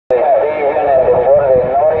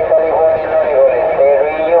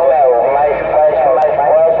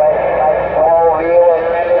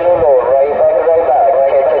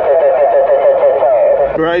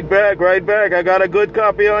Right back. I got a good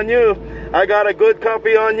copy on you. I got a good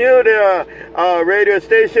copy on you there, radio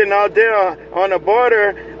station out there on the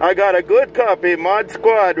border. I got a good copy.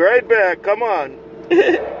 ModSquad, right back. Come on.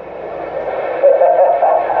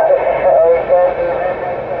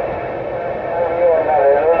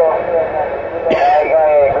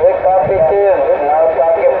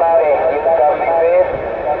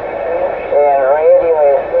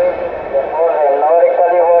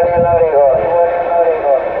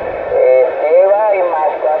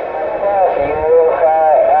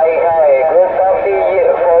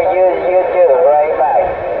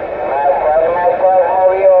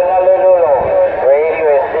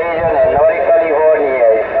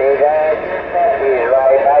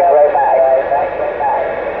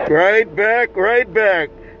 Right back.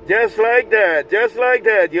 Just like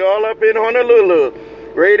that. You're all up in Honolulu.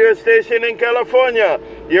 Radio station in California.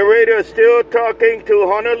 Your radio is still talking to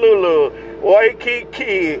Honolulu,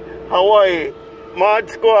 Waikiki, Hawaii.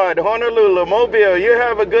 ModSquad, Honolulu, Mobile. You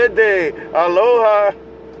have a good day. Aloha.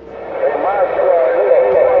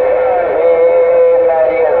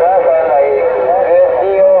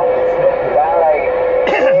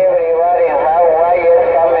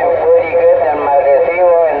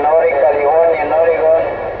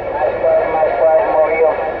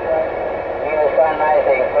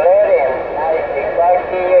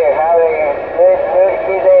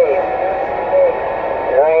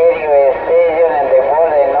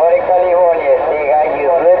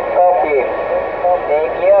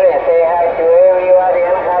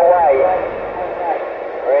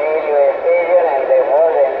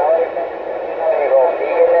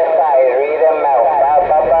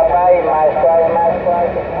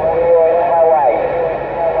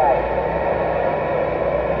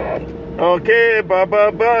 Okay,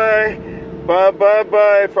 bye-bye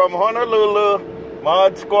from Honolulu,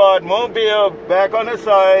 ModSquad Mobile, back on the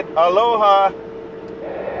side. Aloha.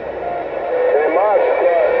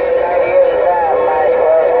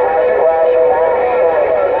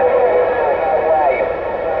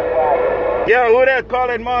 Yeah, who that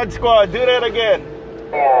calling ModSquad? Do that again.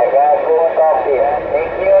 Yeah, I got good coffee.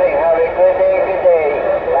 Take care and have a good day today.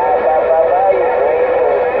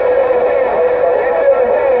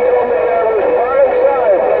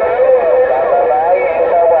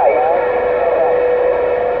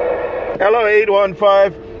 Hello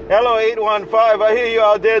 815. Hello 815. I hear you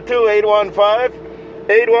out there too. 815.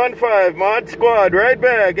 815. ModSquad. Right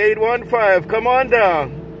back. 815. Come on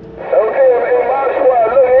down. Okay,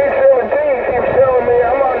 ModSquad. Look, 817 keeps telling me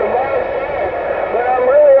I'm on the bottom side, but I'm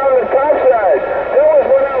really on the top side. That was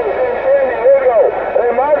when I was in San Diego.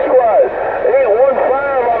 Hey, ModSquad.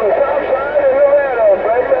 815 on the top side of Nevada.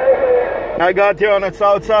 Right back. I got you on the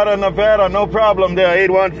south side of Nevada. No problem there.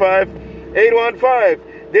 815.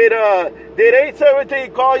 815. Did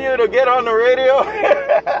 817 call you to get on the radio?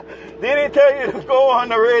 Did he tell you to go on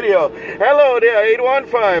the radio? Hello there,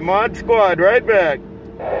 815, ModSquad, right back.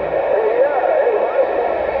 Right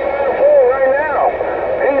now.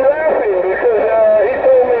 He's laughing because he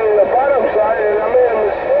told me the bottom side and I made a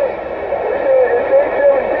mistake. It's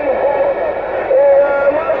 817.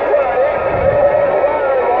 ModSquad,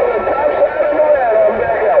 on the top side of Nevada. I'm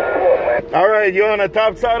back out. All right, you're on the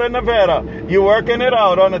top side of Nevada. You're working it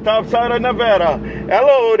out on the top side of Nevada.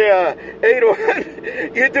 Hello there,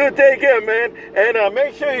 81. You do take care, man. And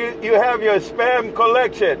make sure you have your spam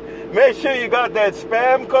collection. Make sure you got that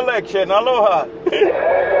spam collection. Aloha.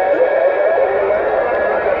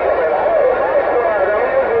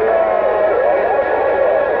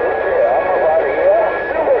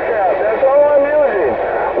 That's all I'm using.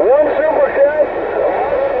 One super cap.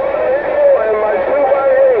 And my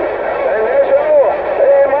 2x8. And that's all.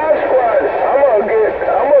 Hey, ModSquad. I'm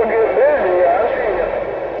gonna get busy. I see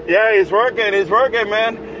you. Yeah, it's working,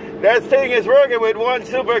 man. That thing is working with one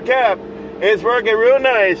super cap. It's working real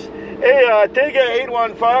nice. Hey, take it,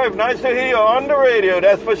 815. Nice to hear you on the radio,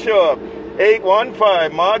 that's for sure.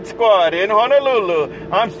 815, ModSquad in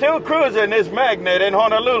Honolulu. I'm still cruising this magnet in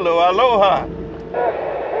Honolulu. Aloha.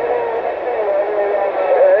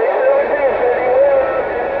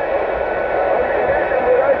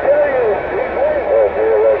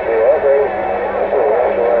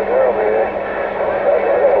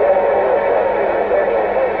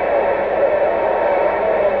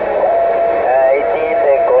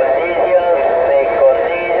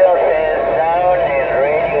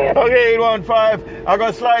 Okay, 815. I'm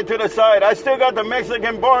going to slide to the side. I still got the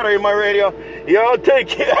Mexican border in my radio. Y'all take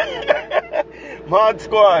care. Mod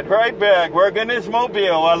Squad, right back. Working this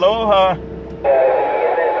mobile. Aloha.